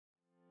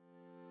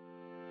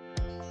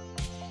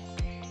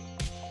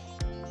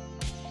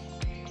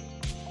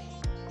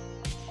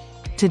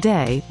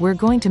Today, we're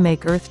going to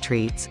make Earth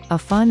Treats, a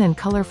fun and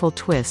colorful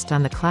twist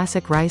on the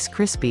classic Rice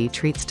Krispie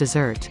Treats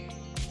dessert.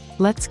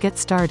 Let's get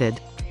started.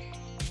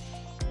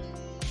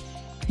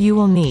 You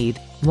will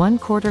need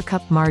 1/4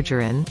 cup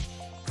margarine,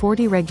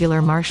 40 regular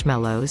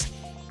marshmallows,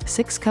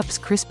 6 cups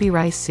crispy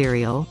rice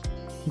cereal,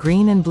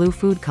 green and blue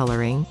food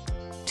coloring,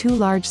 2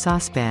 large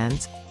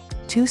saucepans,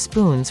 2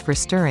 spoons for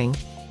stirring,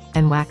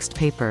 and waxed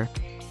paper.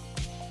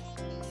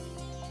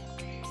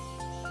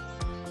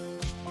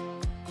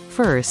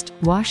 First,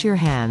 wash your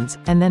hands,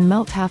 and then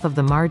melt half of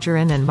the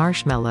margarine and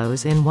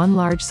marshmallows in one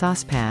large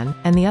saucepan,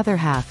 and the other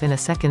half in a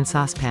second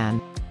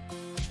saucepan.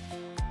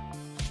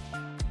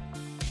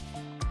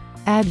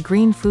 Add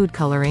green food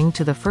coloring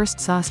to the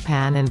first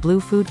saucepan and blue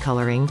food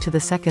coloring to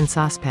the second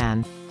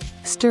saucepan.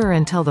 Stir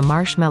until the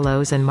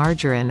marshmallows and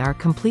margarine are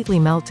completely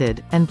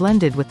melted, and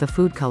blended with the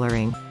food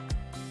coloring.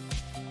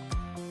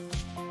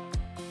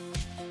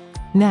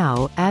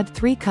 Now, add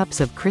 3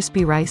 cups of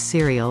crispy rice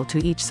cereal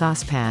to each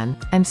saucepan,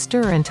 and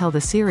stir until the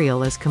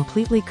cereal is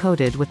completely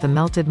coated with the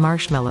melted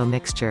marshmallow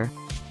mixture.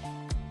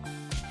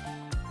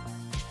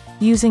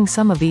 Using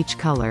some of each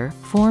color,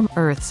 form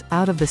earths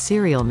out of the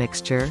cereal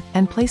mixture,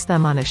 and place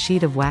them on a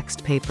sheet of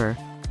waxed paper.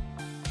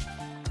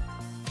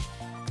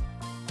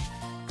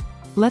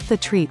 Let the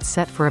treats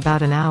set for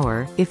about an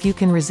hour, if you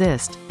can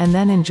resist, and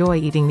then enjoy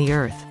eating the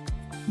earth.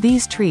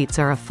 These treats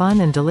are a fun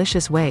and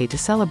delicious way to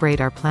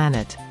celebrate our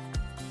planet.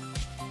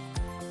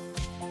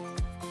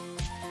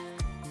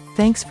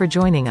 Thanks for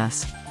joining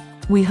us.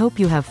 We hope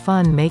you have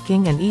fun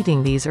making and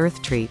eating these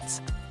Earth Treats.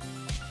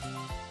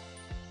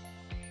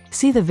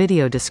 See the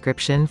video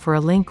description for a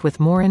link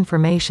with more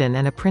information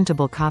and a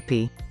printable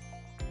copy.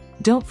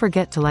 Don't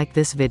forget to like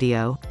this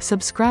video,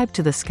 subscribe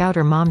to the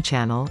Scouter Mom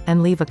channel,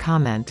 and leave a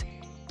comment.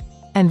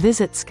 And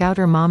visit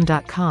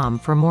scoutermom.com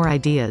for more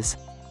ideas.